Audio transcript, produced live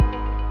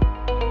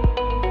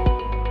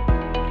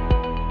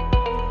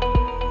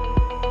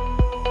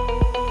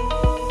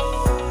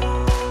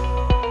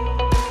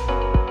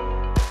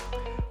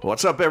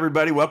What's up,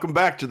 everybody? Welcome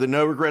back to the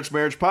No Regrets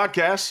Marriage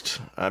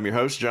Podcast. I'm your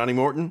host, Johnny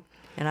Morton.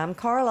 And I'm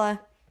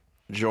Carla.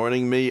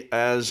 Joining me,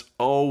 as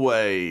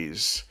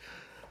always.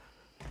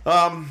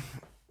 Has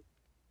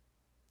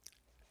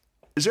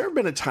there ever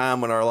been a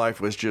time when our life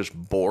was just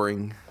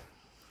boring?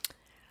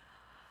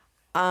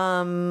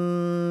 Not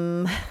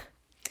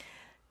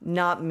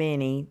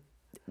many.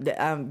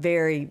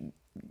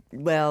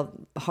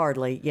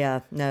 Hardly.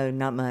 Yeah, no,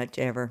 not much,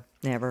 ever,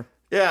 never.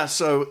 Yeah,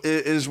 so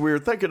as we're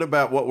thinking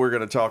about what we're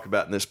going to talk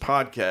about in this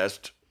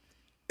podcast,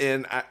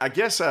 and I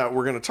guess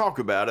we're going to talk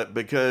about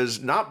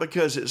it not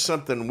because it's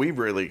something we've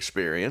really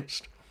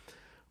experienced,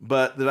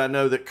 but that I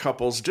know that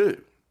couples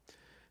do.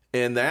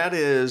 And that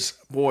is,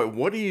 boy,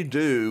 what do you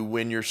do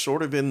when you're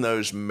sort of in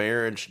those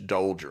marriage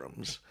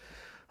doldrums?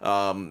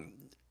 If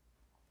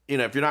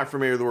you're not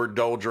familiar with the word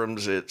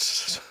doldrums, it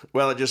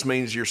just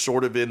means you're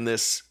sort of in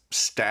this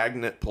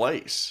stagnant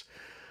place.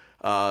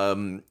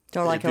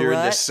 Like if you're a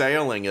rut? into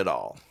sailing at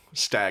all,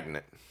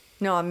 stagnant.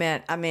 No, I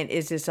meant,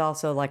 is this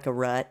also like a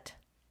rut?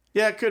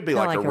 Yeah, it could be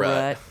like a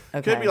rut.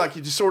 Okay. Could be like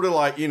you just sort of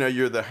like,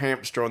 you're the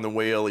hamster on the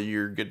wheel,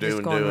 you're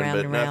doing,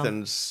 but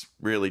nothing's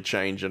really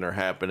changing or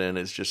happening.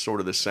 It's just sort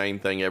of the same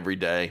thing every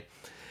day.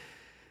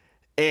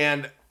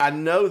 And I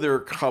know there are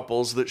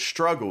couples that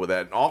struggle with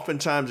that. And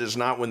oftentimes it's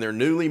not when they're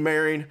newly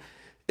married.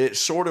 It's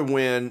sort of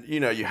when,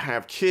 you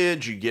have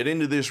kids, you get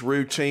into this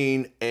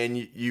routine and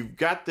you've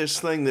got this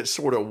thing that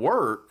sort of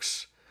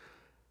works,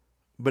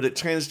 but it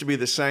tends to be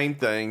the same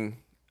thing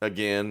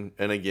again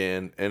and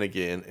again and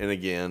again and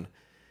again.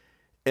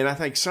 And I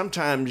think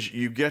sometimes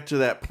you get to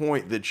that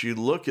point that you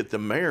look at the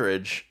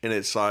marriage and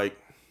it's like,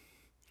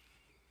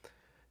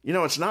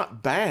 it's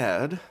not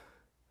bad,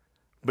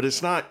 but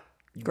it's not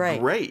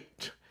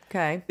great.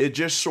 Okay. It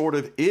just sort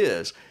of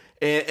is.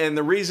 And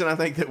the reason I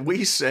think that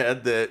we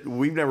said that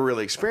we've never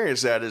really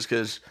experienced that is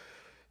because,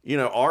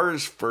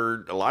 ours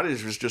for a lot of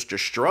it was just a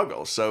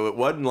struggle. So it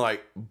wasn't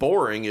like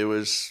boring. It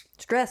was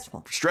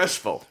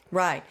stressful.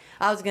 Right.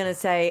 I was going to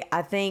say,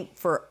 I think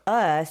for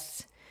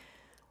us,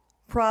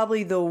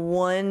 probably the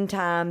one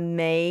time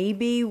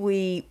maybe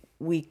we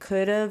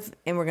could have,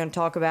 and we're going to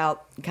talk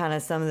about kind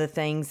of some of the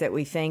things that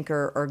we think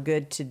are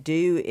good to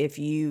do if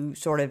you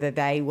sort of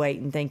evaluate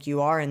and think you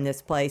are in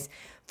this place.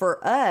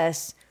 For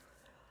us,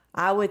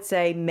 I would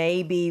say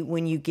maybe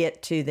when you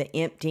get to the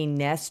empty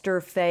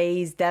nester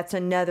phase, that's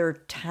another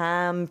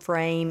time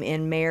frame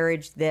in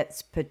marriage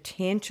that's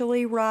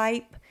potentially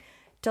ripe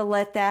to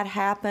let that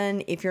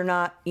happen if you're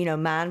not,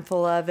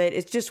 mindful of it.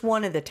 It's just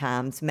one of the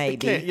times,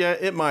 maybe.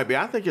 It might be.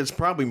 I think it's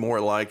probably more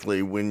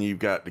likely when you've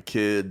got the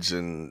kids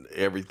and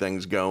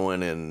everything's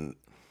going, and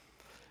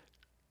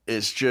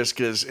it's just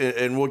because,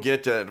 and we'll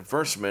get to that in the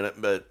first minute,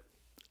 but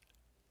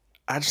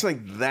I just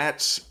think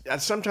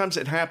sometimes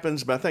it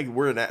happens, but I think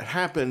where that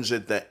happens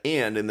at the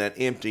end in that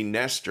empty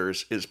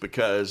nesters is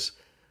because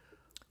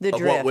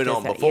of what went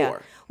on before. Yeah.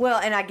 Well,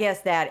 and I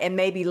guess that, and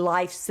maybe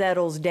life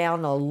settles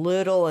down a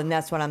little, and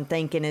that's what I'm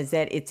thinking is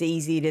that it's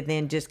easy to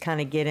then just kind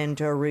of get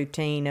into a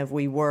routine of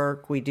we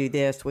work, we do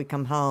this, we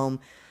come home,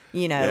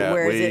 we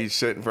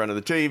sit in front of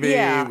the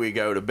TV, we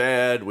go to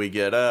bed, we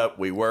get up,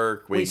 we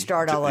work. We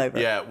start all over.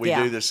 Yeah, we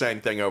do the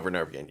same thing over and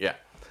over again, yeah.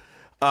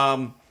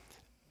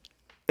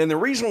 And the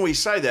reason we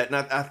say that, and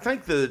I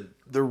think the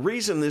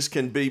reason this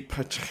can be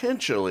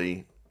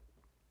potentially,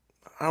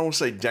 I won't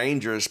say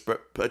dangerous,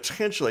 but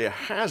potentially a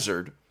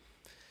hazard,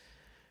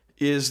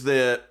 is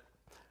that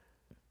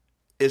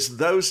it's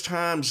those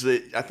times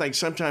that I think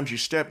sometimes you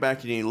step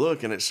back and you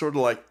look and it's sort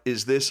of like,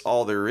 is this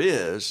all there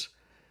is?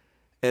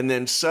 And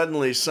then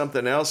suddenly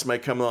something else may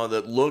come on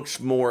that looks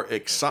more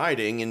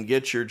exciting and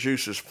gets your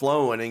juices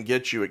flowing and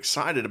gets you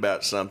excited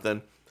about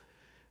something.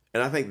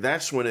 And I think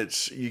that's when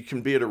you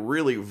can be at a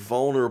really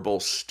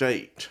vulnerable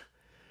state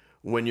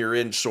when you're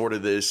in sort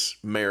of this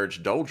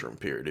marriage doldrum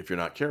period if you're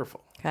not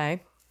careful.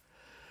 Okay.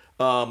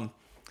 Well,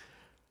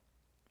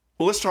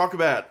 let's talk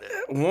about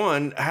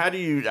one.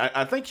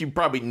 I think you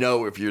probably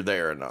know if you're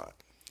there or not.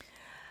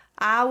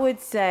 I would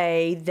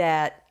say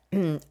that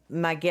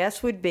my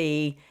guess would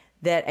be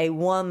that a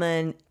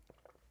woman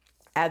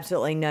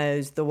absolutely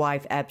knows, the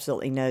wife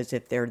absolutely knows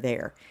if they're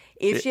there.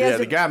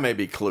 The guy may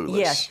be clueless.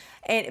 Yes.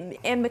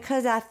 And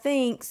because I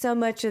think so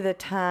much of the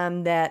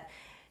time that,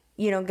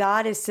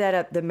 God has set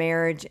up the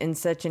marriage in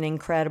such an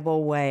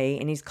incredible way,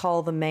 and he's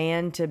called the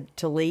man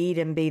to lead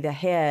and be the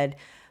head,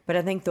 but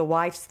I think the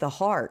wife's the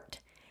heart.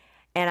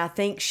 And I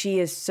think she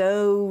is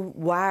so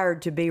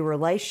wired to be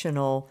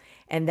relational,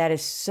 and that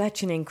is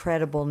such an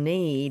incredible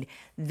need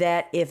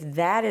that if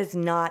that is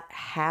not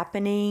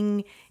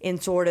happening in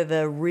sort of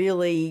a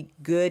really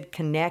good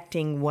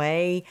connecting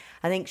way,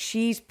 I think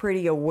she's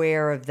pretty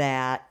aware of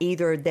that.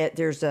 Either that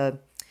there's a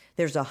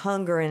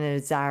hunger and a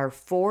desire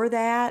for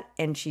that,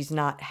 and she's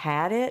not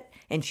had it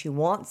and she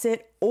wants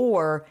it,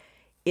 or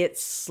it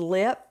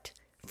slipped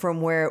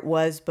from where it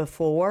was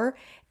before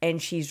and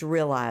she's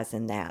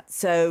realizing that.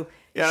 So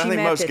yeah, she may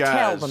have to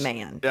tell the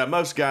man. Yeah,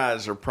 most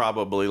guys are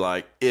probably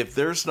like, if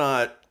there's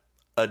not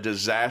a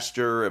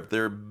disaster, if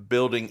their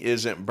building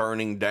isn't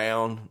burning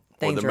down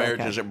or the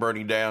marriage isn't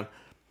burning down,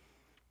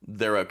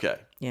 they're okay.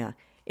 Yeah.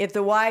 If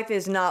the wife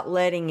is not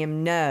letting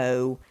him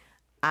know,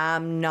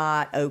 I'm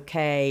not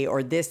okay,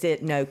 or this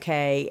isn't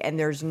okay, and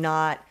there's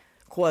not,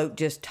 quote,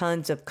 just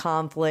tons of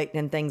conflict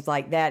and things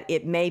like that,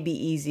 it may be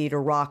easy to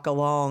rock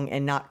along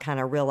and not kind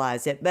of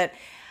realize it. But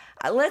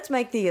let's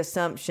make the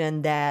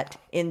assumption that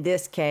in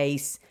this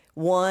case,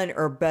 one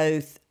or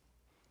both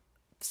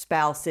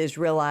spouses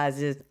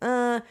realizes,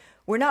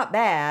 we're not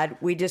bad.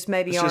 We just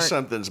maybe It's aren't. just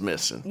something's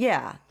missing.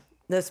 Yeah,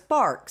 the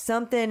spark.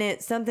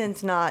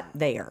 Something's not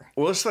there.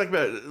 Well, let's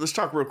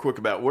talk real quick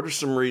about what are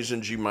some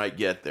reasons you might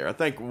get there. I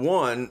think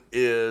one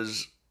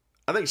is,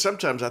 I think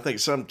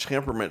some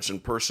temperaments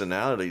and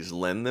personalities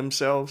lend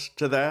themselves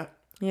to that.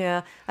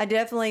 Yeah, I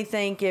definitely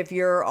think if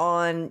you're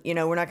on,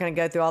 we're not going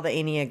to go through all the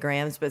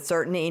Enneagrams, but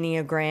certain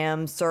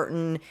Enneagrams,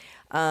 certain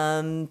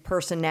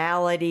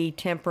personality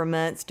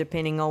temperaments,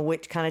 depending on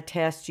which kind of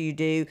test you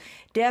do,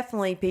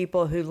 definitely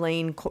people who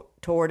lean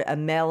toward a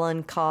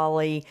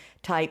melancholy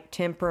type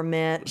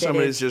temperament.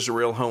 Somebody's just a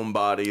real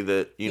homebody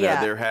that,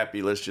 they're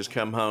happy. Let's just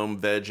come home,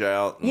 veg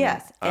out. And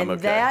yes, I'm and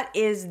okay.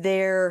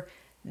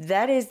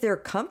 that is their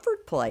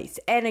comfort place.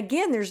 And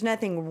again, there's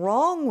nothing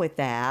wrong with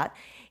that.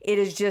 It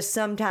is just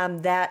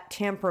sometimes that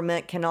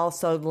temperament can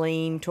also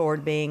lean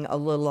toward being a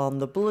little on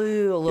the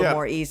blue, a little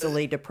more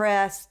easily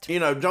depressed.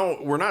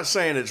 We're not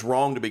saying it's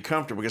wrong to be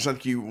comfortable, because I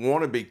think you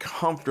want to be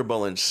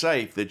comfortable and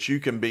safe, that you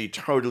can be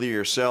totally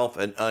yourself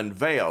and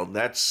unveiled.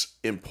 That's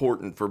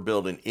important for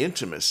building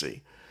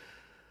intimacy.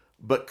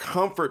 But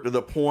comfort to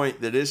the point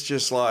that it's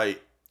just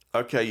like,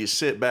 okay, you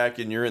sit back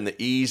and you're in the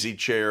easy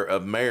chair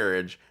of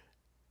marriage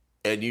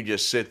and you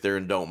just sit there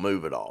and don't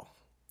move at all.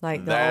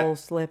 Like the old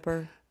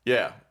slipper.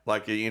 Yeah,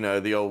 like,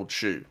 the old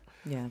shoe.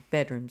 Yeah,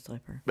 bedroom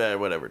slipper.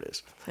 Whatever it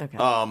is. Okay.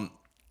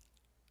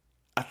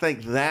 I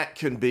think that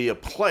can be a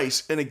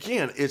place. And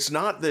again, it's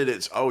not that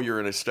it's, you're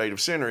in a state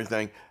of sin or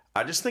anything.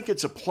 I just think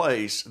it's a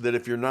place that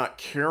if you're not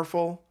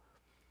careful,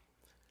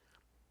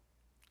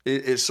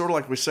 it's sort of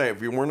like we say,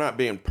 if we're not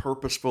being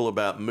purposeful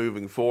about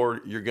moving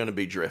forward, you're going to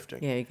be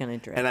drifting. Yeah, you're going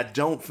to drift. And I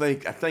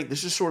think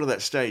this is sort of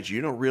that stage.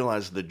 You don't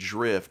realize the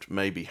drift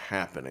may be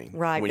happening.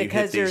 Right, when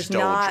because you hit these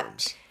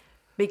doldrums.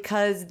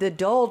 Because the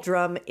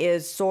doldrum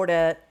is sort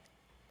of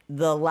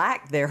the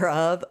lack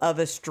thereof of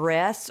a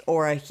stress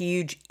or a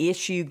huge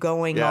issue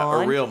going on.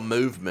 Yeah, a real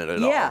movement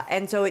at all. Yeah,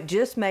 and so it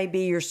just may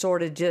be you're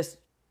sort of just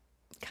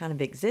kind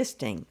of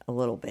existing a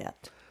little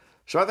bit.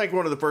 So I think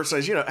one of the first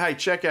things, hey,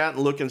 check out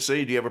and look and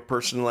see, do you have a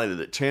personality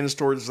that tends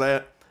towards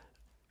that?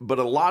 But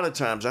a lot of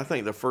times, I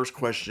think the first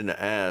question to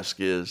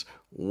ask is,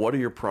 what are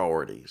your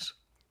priorities?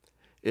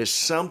 Is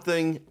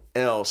something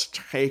else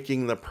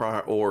taking the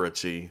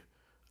priority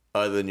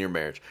other than your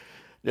marriage?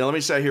 Now, let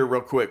me say here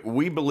real quick,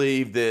 we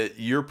believe that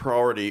your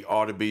priority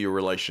ought to be your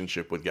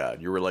relationship with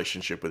God, your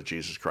relationship with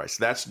Jesus Christ.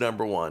 That's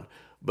number one.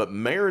 But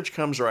marriage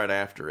comes right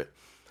after it.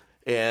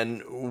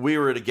 And we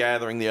were at a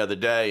gathering the other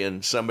day,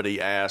 and somebody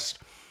asked,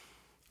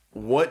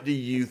 what do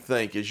you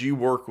think, as you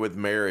work with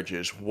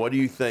marriages, what do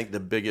you think the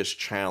biggest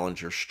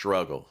challenge or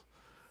struggle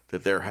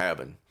that they're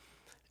having?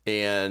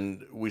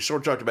 And we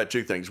sort of talked about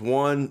two things.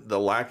 One, the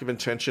lack of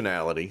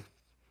intentionality.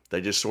 They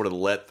just sort of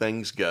let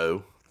things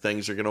go.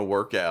 Things are going to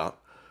work out.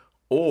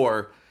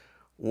 Or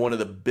one of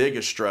the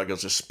biggest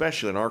struggles,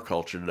 especially in our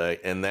culture today,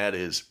 and that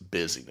is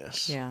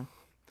busyness. Yeah.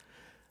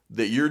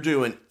 That you're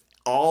doing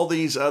all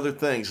these other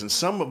things, and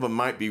some of them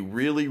might be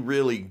really,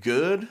 really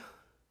good.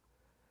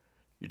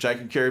 You're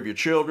taking care of your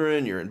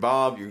children, you're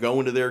involved, you're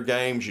going to their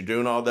games, you're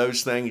doing all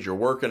those things, you're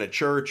working at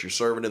church, you're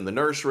serving in the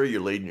nursery,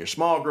 you're leading your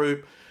small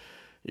group,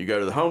 you go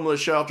to the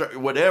homeless shelter,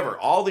 whatever.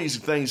 All these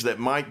things that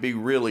might be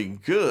really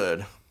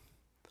good,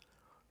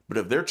 but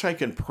if they're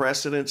taking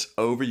precedence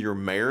over your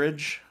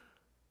marriage,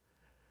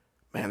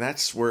 man,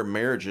 that's where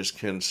marriages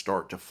can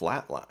start to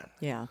flatline.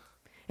 Yeah.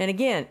 And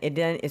again,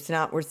 it's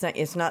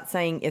not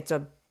saying it's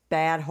a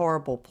bad,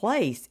 horrible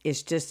place.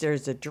 It's just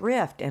there's a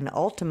drift, and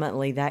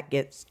ultimately that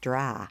gets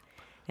dry.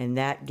 And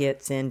that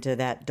gets into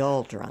that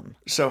doldrum.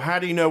 So how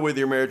do you know whether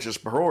your marriage is a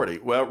priority?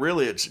 Well,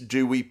 really, it's,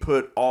 do we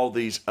put all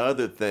these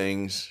other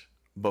things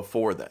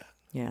before that?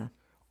 Yeah.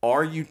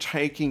 Are you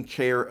taking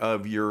care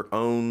of your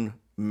own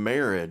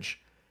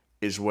marriage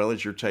as well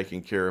as you're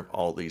taking care of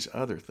all these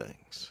other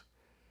things?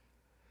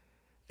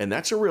 And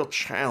that's a real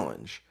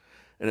challenge.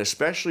 And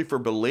especially for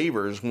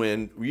believers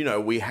when,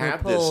 we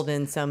have we're pulled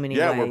in so many ways.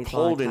 Yeah, we're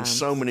pulled in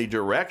so many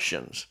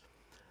directions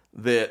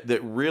that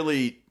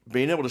really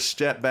being able to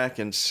step back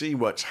and see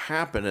what's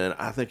happening,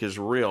 I think, is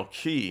real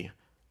key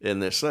in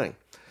this thing.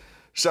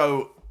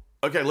 So,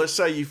 okay, let's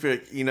say you feel,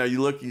 you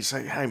look, you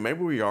say, hey,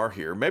 maybe we are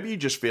here. Maybe you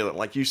just feel it.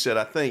 Like you said,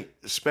 I think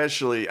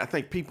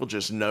people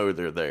just know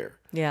they're there.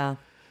 Yeah.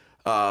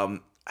 How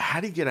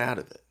do you get out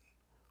of it?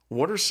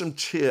 What are some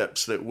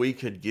tips that we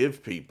could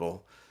give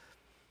people?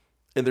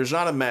 And there's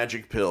not a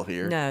magic pill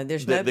here. No,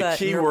 there's no the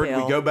key word,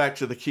 pill. we go back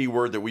to the key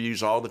word that we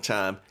use all the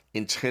time,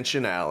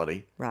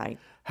 intentionality. Right.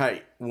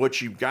 Hey,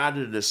 what you've got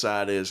to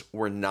decide is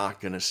we're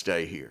not going to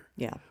stay here.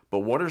 Yeah. But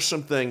what are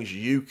some things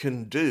you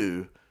can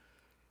do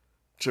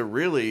to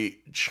really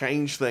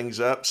change things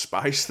up,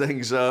 spice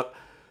things up,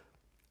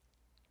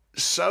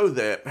 so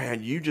that,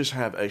 man, you just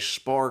have a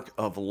spark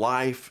of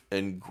life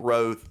and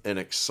growth and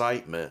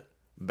excitement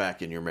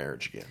back in your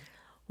marriage again?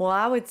 Well,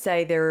 I would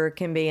say there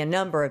can be a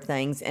number of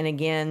things. And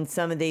again,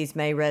 some of these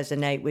may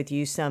resonate with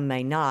you, some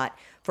may not.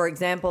 For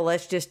example,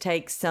 let's just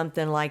take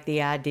something like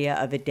the idea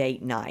of a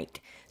date night.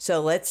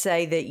 So let's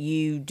say that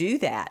you do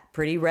that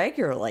pretty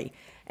regularly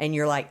and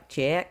you're like,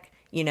 check,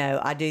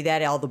 I do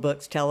that. All the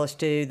books tell us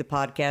to, the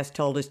podcast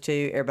told us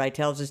to, everybody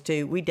tells us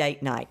to, we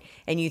date night.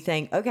 And you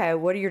think, okay,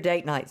 what are your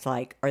date nights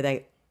like? Are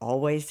they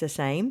always the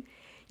same?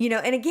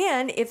 And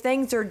again, if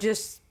things are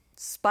just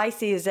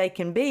spicy as they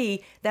can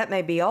be, that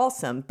may be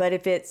awesome. But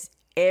if it's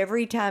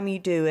every time you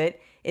do it,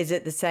 is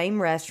it the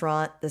same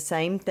restaurant, the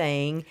same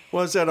thing?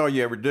 Well, is that all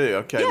you ever do?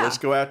 Okay, Yeah. let's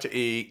go out to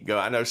eat.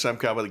 I know some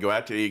couple that go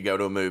out to eat, go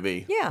to a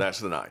movie. Yeah. That's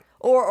the night.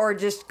 Or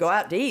just go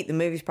out to eat. The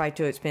movie's probably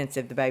too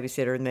expensive, the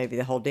babysitter, the movie,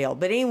 the whole deal.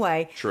 But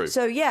anyway, True.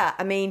 So yeah,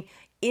 I mean,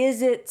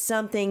 is it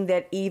something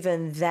that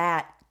even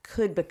that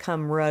could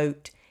become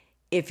rote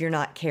if you're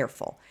not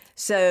careful?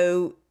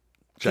 So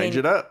Change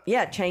it up.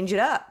 Yeah, change it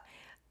up.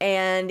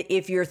 And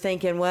if you're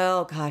thinking,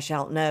 well, gosh, I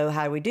don't know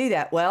how we do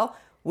that. Well,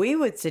 we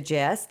would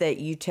suggest that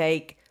you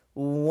take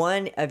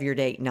one of your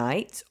date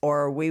nights,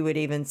 or we would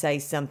even say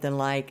something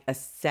like a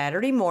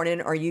Saturday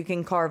morning, or you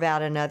can carve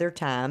out another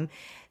time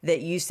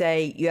that you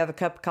say you have a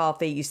cup of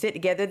coffee, you sit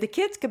together. The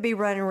kids could be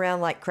running around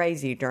like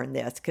crazy during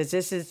this because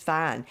this is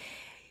fine.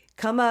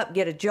 Come up,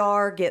 get a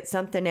jar, get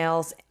something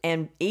else,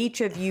 and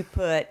each of you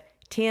put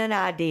 10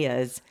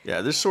 ideas.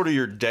 Yeah, this is sort of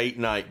your date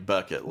night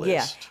bucket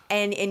list. Yeah,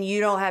 and you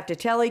don't have to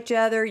tell each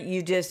other.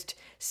 You just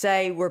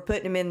say, we're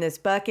putting them in this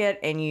bucket,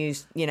 and you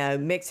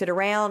mix it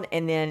around,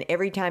 and then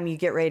every time you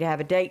get ready to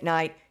have a date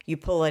night, you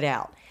pull it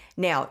out.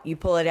 Now, you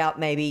pull it out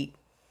maybe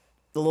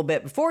a little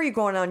bit before you're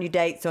going on your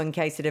date, so in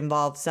case it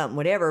involves something,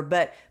 whatever,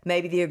 but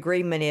maybe the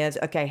agreement is,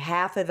 okay,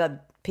 half of the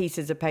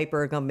pieces of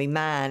paper are going to be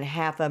mine,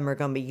 half of them are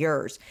going to be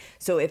yours.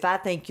 So if I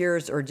think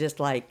yours are just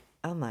like,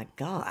 oh my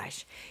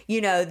gosh,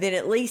 then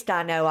at least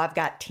I know I've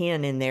got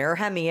 10 in there, or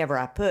how many ever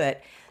I put,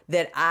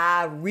 that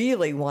I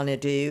really want to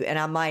do, and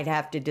I might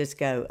have to just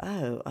go,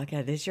 oh,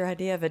 okay, this is your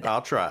idea of it?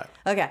 I'll try it.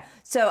 Okay,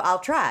 so I'll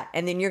try it,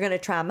 and then you're going to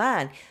try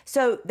mine.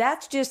 So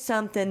that's just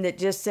something that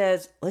just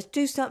says, let's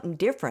do something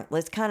different.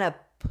 Let's kind of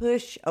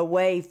push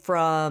away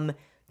from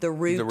the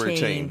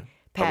routine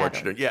pattern. Of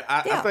what you're doing. Yeah,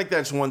 I think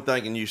that's one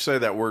thing, and you say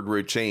that word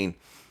routine.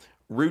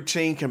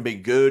 Routine can be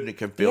good, and it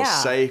can feel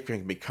safe, and it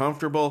can be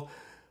comfortable,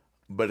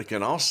 but it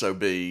can also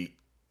be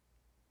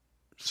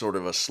sort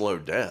of a slow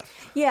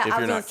death. Yeah, if I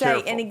you're was going not to say,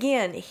 careful. and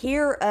again,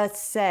 hear us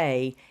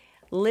say,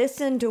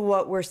 listen to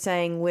what we're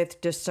saying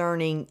with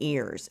discerning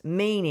ears.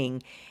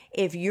 Meaning,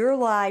 if your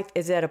life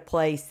is at a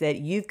place that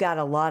you've got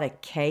a lot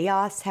of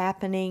chaos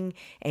happening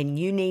and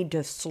you need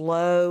to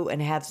slow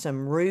and have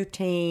some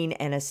routine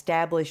and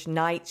establish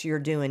nights you're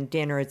doing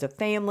dinner as a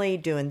family,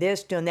 doing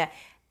this, doing that,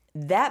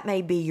 that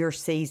may be your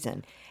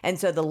season. And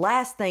so the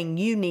last thing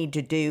you need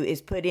to do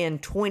is put in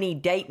 20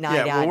 date night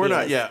ideas. Well, we're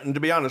not, and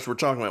to be honest, when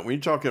you're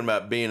talking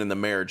about being in the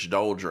marriage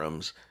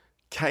doldrums,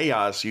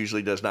 chaos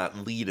usually does not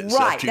lead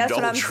itself to that's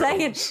doldrums. What I'm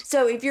saying.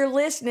 So if you're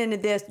listening to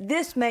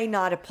this may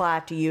not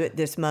apply to you at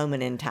this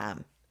moment in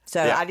time. So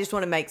I just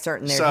want to make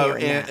certain they're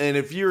hearing that. And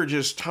if you're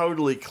just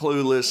totally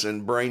clueless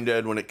and brain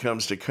dead when it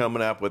comes to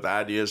coming up with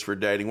ideas for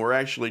dating, we're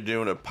actually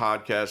doing a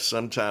podcast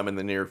sometime in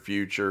the near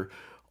future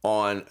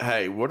on,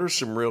 hey, what are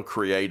some real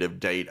creative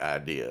date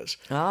ideas?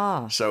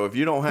 So if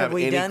you don't have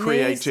any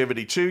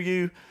creativity to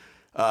you,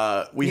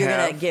 you're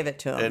going to give it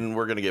to them. And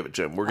we're going to give it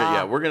to them. We're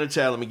going to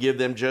tell them and give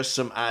them just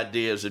some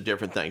ideas of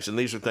different things. And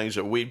these are things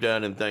that we've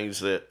done and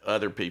things that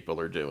other people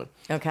are doing.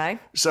 Okay.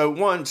 So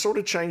one, sort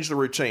of change the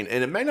routine.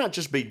 And it may not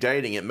just be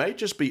dating. It may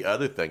just be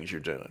other things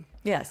you're doing.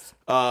 Yes.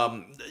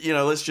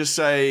 Let's just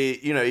say,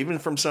 even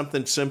from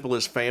something simple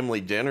as family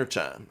dinner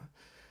time,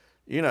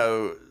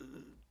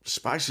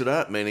 spice it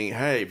up, meaning,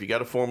 hey, if you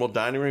got a formal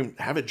dining room,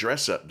 have a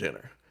dress-up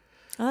dinner.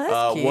 Oh,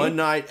 that's cute. One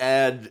night,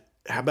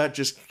 how about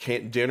just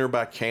dinner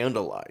by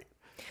candlelight?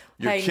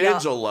 Your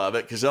kids will love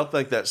it because they'll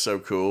think that's so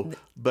cool.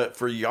 But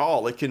for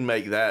y'all, it can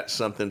make that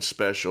something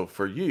special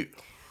for you.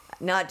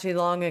 Not too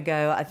long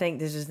ago, I think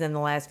this was in the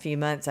last few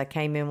months, I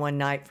came in one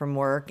night from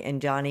work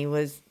and Johnny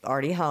was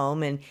already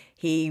home and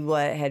he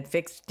had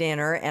fixed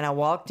dinner, and I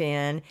walked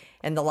in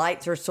and the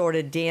lights are sort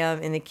of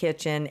dim in the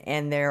kitchen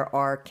and there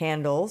are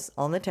candles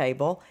on the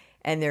table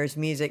and there's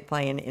music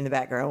playing in the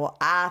background. Well,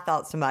 I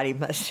thought somebody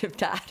must have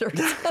died or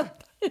something.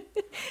 And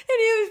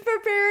he was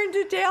preparing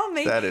to tell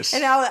me. That is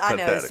and I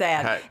know it's pathetic.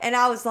 sad. Hey. And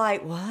I was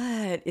like,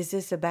 what is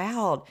this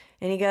about?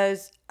 And he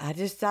goes, I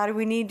just decided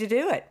we need to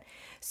do it.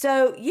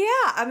 So,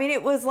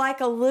 it was like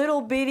a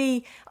little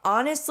bitty,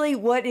 honestly,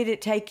 what did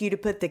it take you to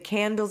put the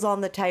candles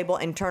on the table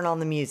and turn on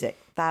the music?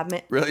 5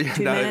 minutes? Really?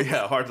 2 minutes?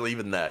 Yeah, hardly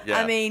even that.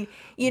 Yeah. But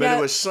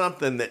it was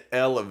something that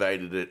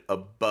elevated it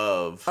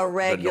above a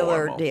regular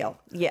the normal deal.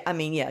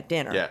 Yeah,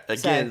 dinner. Yeah.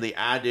 Again, the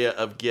idea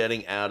of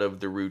getting out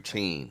of the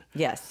routine.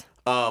 Yes.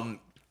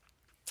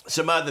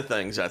 Some other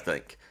things, I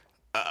think.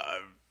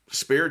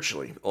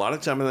 Spiritually. A lot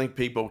of time I think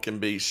people can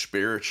be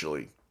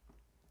spiritually,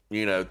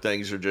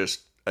 things are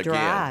just again.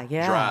 Dry,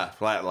 yeah. Dry,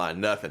 flatline,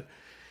 nothing.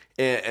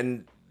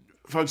 And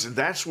folks,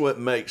 that's what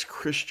makes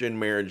Christian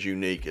marriage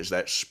unique, is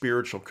that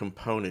spiritual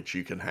component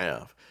you can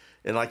have.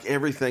 And like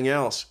everything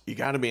else, you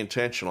got to be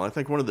intentional. I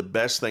think one of the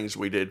best things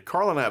we did,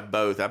 Carl and I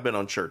both, I've been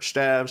on church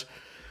staffs.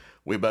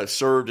 We both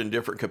served in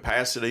different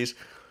capacities.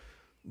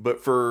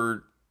 But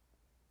for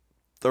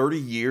 30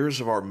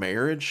 years of our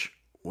marriage,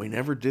 we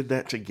never did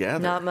that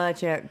together. Not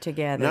much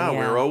together. No, we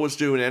were always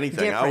doing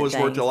anything. Different I always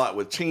worked things. a lot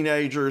with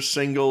teenagers,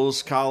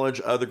 singles,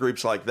 college, other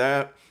groups like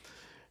that.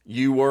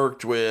 You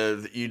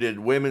did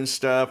women's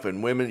stuff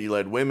and you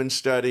led women's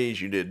studies.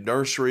 You did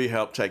nursery,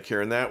 helped take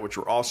care of that, which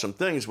were awesome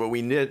things. But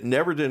we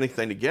never did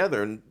anything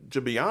together. And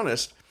to be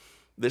honest,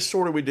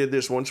 we did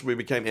this once we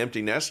became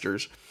empty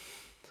nesters.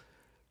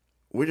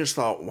 We just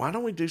thought, why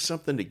don't we do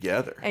something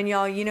together? And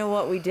y'all, you know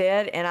what we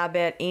did? And I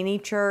bet any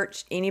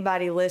church,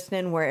 anybody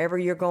listening, wherever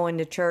you're going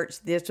to church,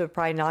 this would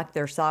probably knock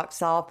their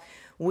socks off.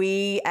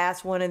 We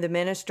asked one of the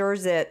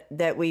ministers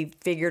that we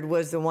figured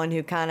was the one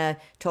who kind of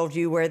told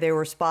you where there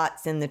were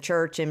spots in the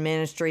church and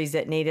ministries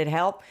that needed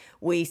help.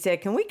 We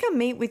said, can we come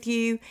meet with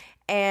you?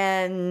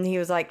 And he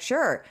was like,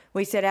 sure.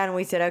 We sat down and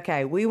we said,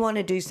 okay, we want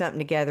to do something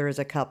together as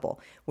a couple.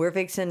 We're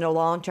fixing to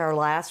launch our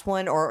last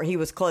one, or he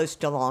was close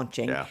to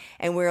launching. Yeah.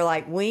 And we were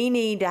like, we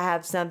need to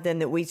have something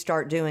that we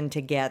start doing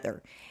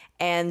together.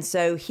 And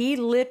so he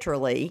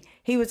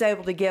was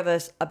able to give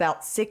us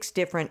about 6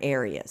 different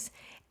areas.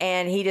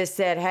 And he just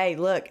said, hey,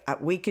 look,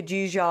 we could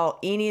use y'all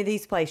any of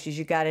these places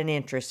you got an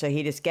interest. So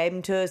he just gave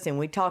them to us and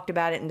we talked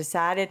about it and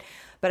decided.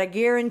 But I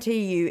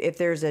guarantee you, if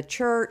there's a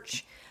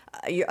church,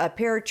 a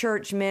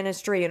parachurch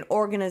ministry, an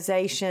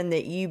organization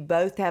that you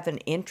both have an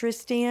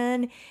interest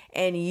in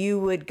and you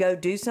would go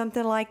do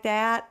something like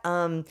that,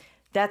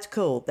 that's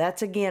cool.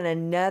 That's, again,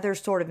 another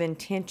sort of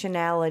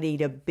intentionality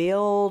to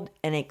build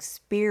an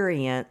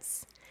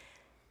experience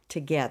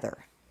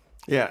together.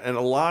 Yeah, and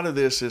a lot of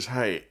this is,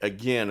 hey,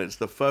 again, it's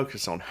the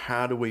focus on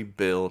how do we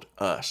build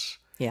us.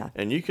 Yeah.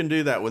 And you can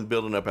do that with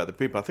building up other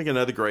people. I think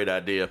another great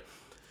idea,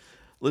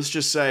 let's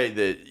just say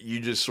that you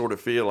just sort of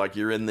feel like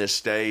you're in this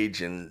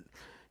stage and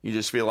you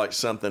just feel like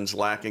something's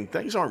lacking.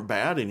 Things aren't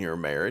bad in your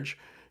marriage.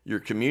 You're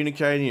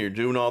communicating, you're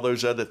doing all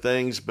those other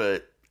things,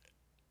 but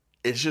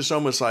it's just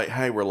almost like,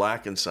 hey, we're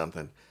lacking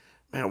something.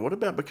 Man, what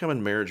about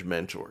becoming marriage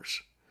mentors?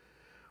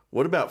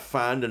 What about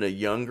finding a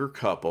younger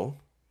couple?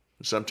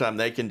 Sometimes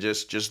they can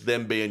just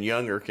them being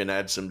younger can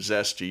add some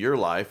zest to your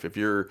life if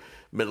you're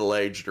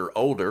middle-aged or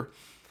older,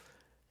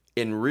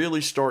 and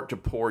really start to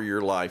pour your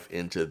life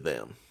into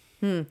them.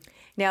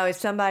 Now, is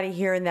somebody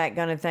hearing that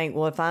going to think,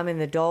 well, if I'm in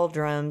the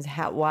doldrums,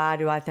 why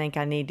do I think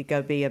I need to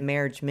go be a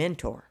marriage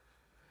mentor?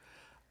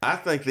 I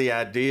think the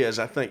idea is,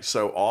 I think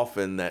so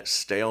often that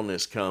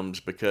staleness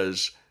comes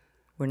because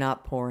we're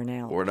not pouring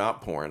out.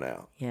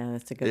 Yeah,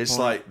 that's a good point. It's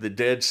like the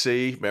Dead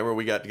Sea. Remember,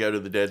 we got to go to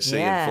the Dead Sea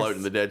and float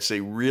in the Dead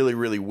Sea. Really,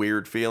 really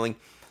weird feeling.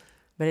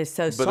 But it's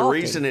so salty. But the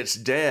reason it's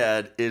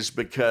dead is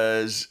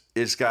because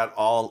it's got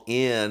all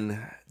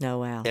in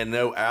and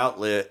no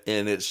outlet,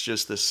 and it's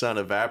just the sun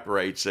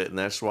evaporates it, and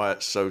that's why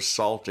it's so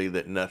salty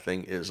that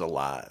nothing is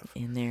alive.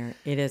 In there,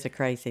 it is a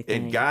crazy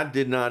thing. And God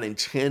did not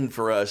intend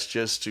for us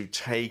just to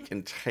take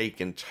and take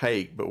and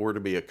take, but we're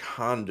to be a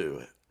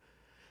conduit.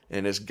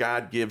 And as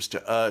God gives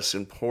to us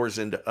and pours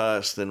into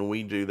us, then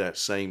we do that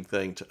same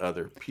thing to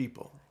other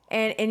people.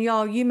 And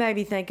y'all, you may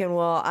be thinking,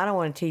 well, I don't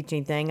want to teach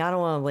anything. I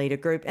don't want to lead a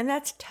group. And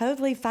that's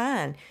totally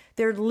fine.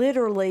 There are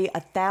literally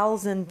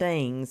 1,000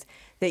 things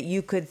that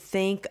you could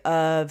think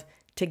of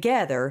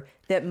together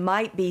that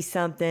might be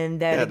something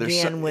that,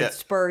 again, would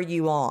spur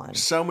you on.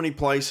 So many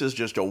places,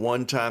 just a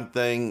one-time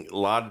thing. A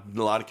lot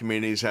of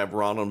communities have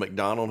Ronald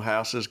McDonald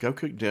houses. Go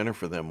cook dinner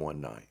for them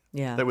one night.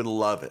 Yeah. They would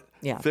love it.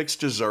 Yeah. Fix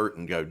dessert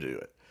and go do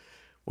it.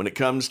 When it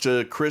comes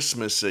to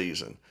Christmas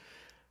season,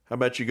 how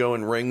about you go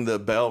and ring the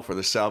bell for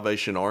the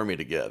Salvation Army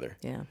together?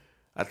 Yeah.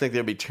 I think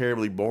that'd be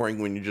terribly boring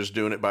when you're just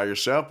doing it by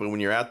yourself, but when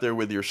you're out there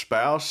with your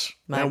spouse,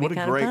 man, what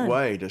a great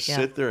way to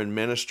sit there and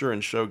minister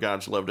and show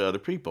God's love to other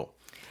people.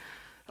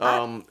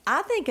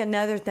 I think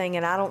another thing,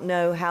 and I don't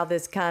know how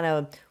this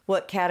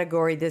what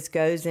category this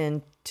goes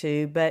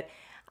into, but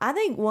I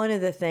think one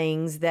of the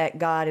things that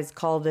God has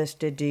called us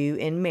to do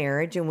in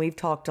marriage, and we've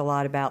talked a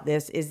lot about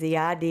this, is the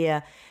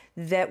idea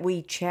that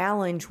we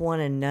challenge one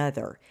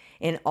another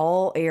in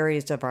all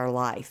areas of our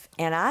life.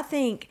 And I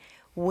think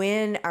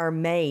when our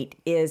mate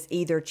is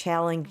either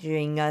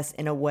challenging us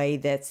in a way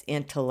that's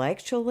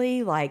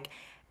intellectually, like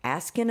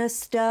asking us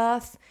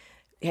stuff,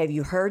 have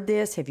you heard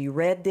this? Have you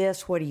read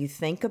this? What do you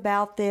think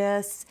about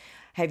this?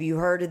 Have you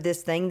heard of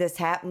this thing that's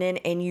happening?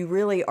 And you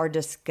really are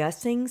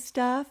discussing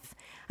stuff.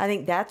 I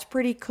think that's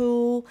pretty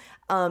cool.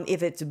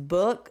 If it's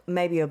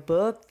maybe a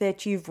book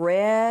that you've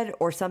read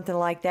or something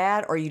like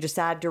that, or you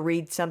decide to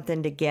read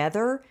something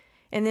together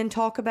and then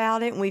talk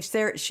about it. And we've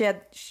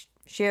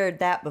shared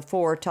that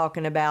before,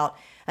 talking about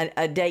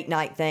a date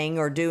night thing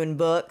or doing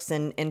books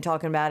and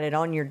talking about it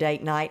on your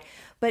date night.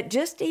 But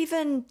just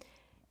even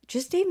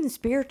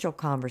spiritual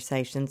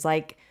conversations,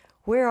 like,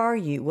 where are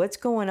you? What's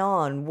going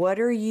on? What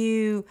are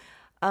you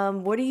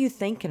What are you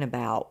thinking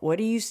about? What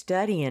are you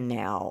studying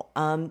now?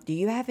 Do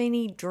you have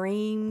any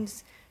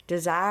dreams,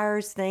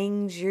 desires,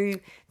 things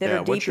that Yeah,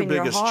 are what's deep your in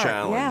your biggest heart?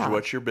 challenge? Yeah.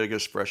 What's your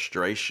biggest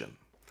frustration?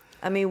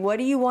 I mean, what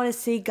do you want to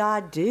see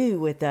God do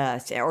with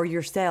us or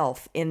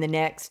yourself in the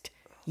next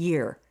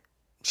year?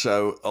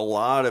 So a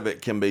lot of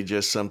it can be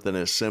just something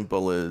as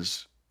simple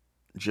as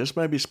just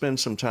maybe spend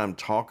some time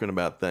talking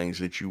about things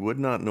that you would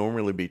not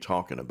normally be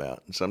talking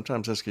about. And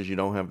sometimes that's because you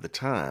don't have the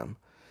time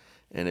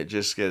and it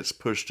just gets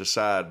pushed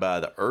aside by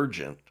the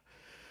urgent.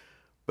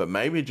 But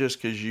maybe just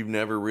because you've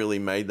never really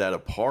made that a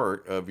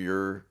part of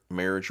your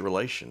marriage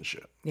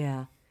relationship.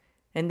 Yeah.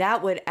 And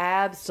that would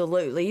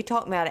absolutely, you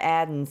talk about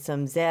adding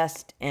some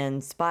zest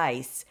and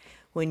spice.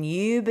 When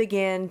you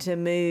begin to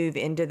move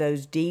into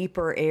those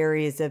deeper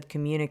areas of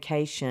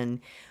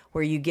communication,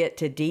 where you get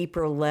to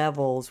deeper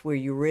levels, where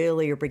you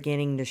really are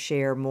beginning to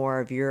share more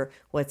of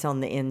what's on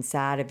the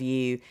inside of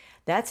you,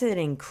 that's an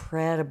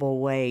incredible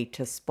way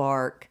to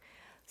spark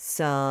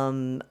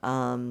some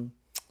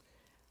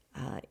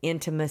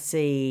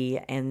intimacy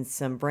and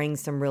bring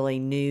some really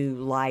new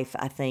life,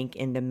 I think,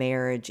 into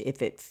marriage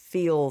if it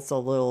feels a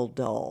little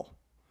dull.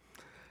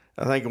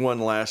 I think one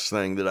last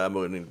thing that I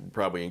would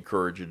probably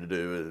encourage you to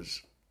do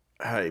is,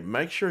 hey,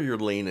 make sure you're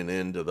leaning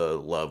into the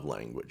love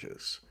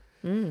languages.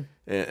 And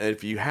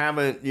if you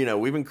haven't,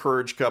 we've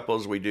encouraged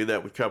couples. We do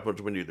that with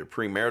couples. We do their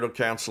premarital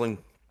counseling.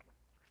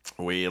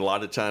 A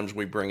lot of times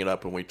we bring it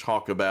up and we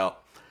talk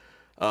about,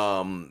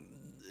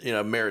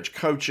 marriage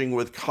coaching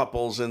with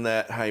couples in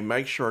that, hey,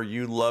 make sure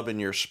you loving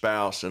your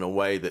spouse in a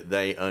way that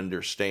they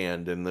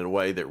understand and in a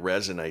way that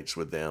resonates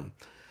with them.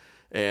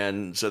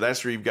 And so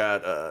that's where you've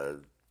got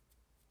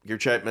Gary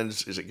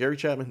Chapman's, is it Gary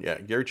Chapman? Yeah,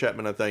 Gary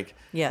Chapman, I think.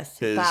 Yes,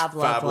 his five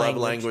love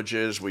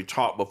languages. We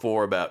talked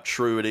before about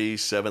Truity,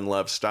 7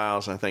 love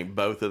styles. I think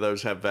both of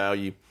those have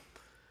value.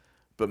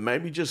 But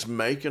maybe just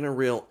making a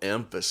real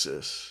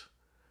emphasis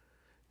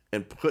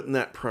and putting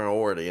that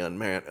priority on,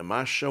 man, am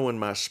I showing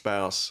my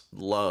spouse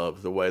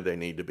love the way they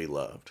need to be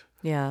loved?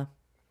 Yeah.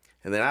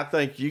 And then I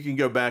think you can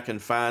go back and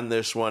find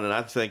this one, and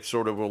I think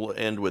sort of we'll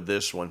end with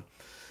this one.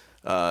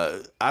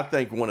 I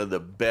think one of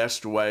the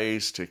best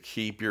ways to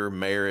keep your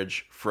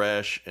marriage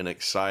fresh and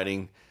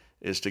exciting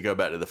is to go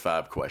back to the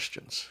 5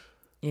 questions.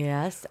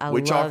 Yes,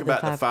 We talk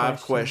about the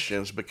 5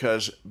 questions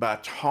because by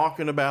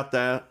talking about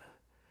that,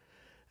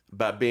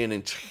 by being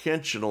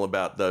intentional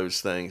about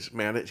those things,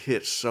 man, it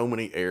hits so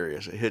many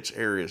areas. It hits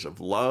areas of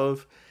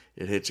love.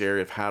 It hits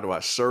area of how do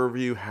I serve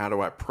you? How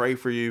do I pray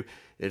for you?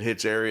 It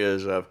hits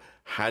areas of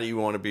how do you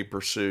want to be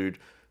pursued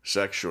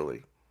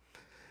sexually?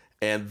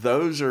 And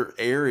those are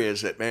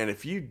areas that, man,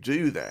 if you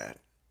do that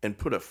and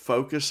put a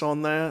focus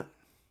on that,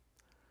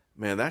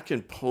 man, that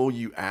can pull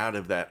you out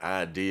of that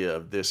idea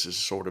of this is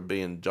sort of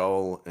being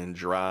dull and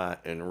dry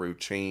and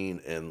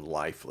routine and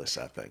lifeless,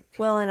 I think.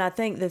 Well, and I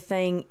think the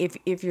thing,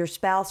 if your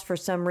spouse, for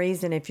some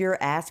reason, if you're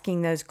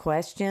asking those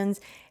questions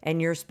and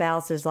your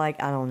spouse is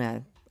like, I don't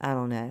know,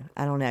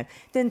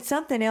 then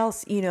something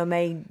else,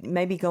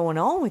 may be going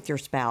on with your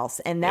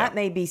spouse. And that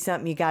may be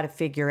something you got to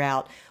figure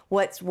out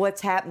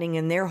what's happening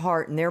in their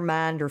heart and their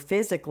mind or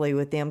physically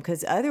with them.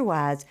 Because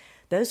otherwise,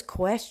 those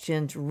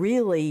questions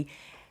really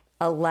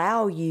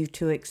allow you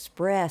to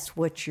express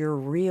what your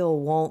real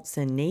wants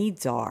and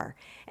needs are.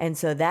 And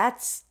so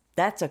that's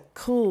a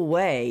cool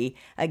way,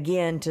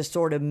 again, to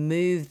sort of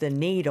move the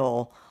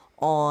needle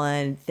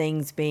on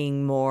things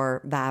being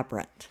more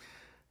vibrant.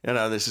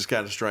 This is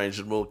kind of strange,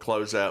 and we'll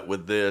close out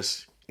with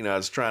this. I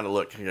was trying to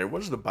look here. What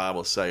does the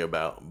Bible say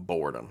about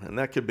boredom? And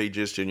that could be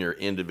just in your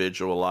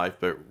individual life,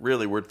 but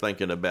really we're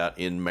thinking about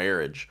in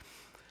marriage.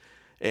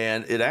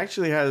 And it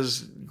actually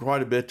has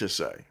quite a bit to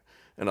say.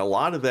 And a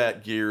lot of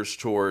that gears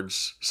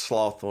towards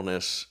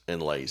slothfulness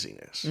and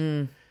laziness.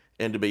 And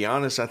to be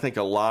honest, I think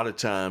a lot of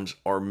times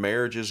our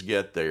marriages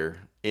get there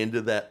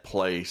into that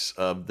place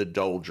of the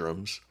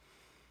doldrums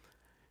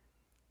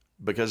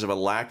because of a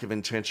lack of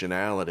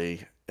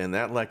intentionality. And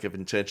that lack of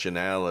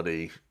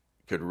intentionality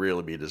could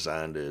really be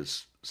designed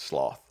as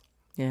sloth.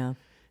 Yeah.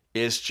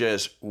 It's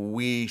just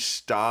we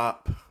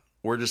stop.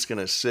 We're just going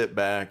to sit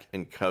back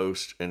and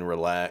coast and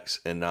relax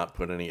and not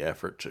put any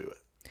effort to it.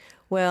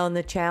 Well, and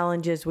the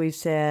challenge, as we've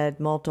said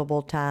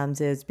multiple times,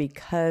 is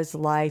because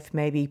life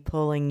may be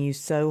pulling you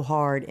so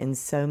hard in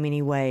so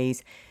many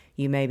ways,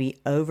 you may be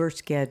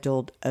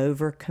overscheduled,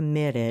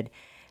 overcommitted,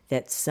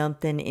 that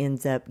something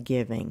ends up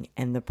giving.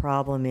 And the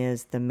problem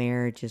is the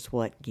marriage is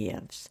what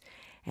gives.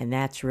 And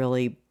that's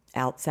really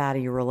outside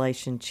of your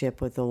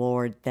relationship with the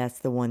Lord. That's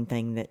the one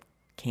thing that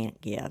can't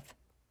give.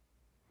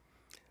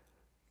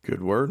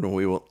 Good word, and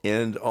we will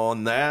end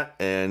on that.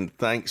 And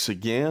thanks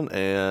again,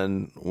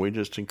 and we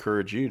just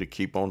encourage you to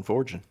keep on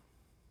forging.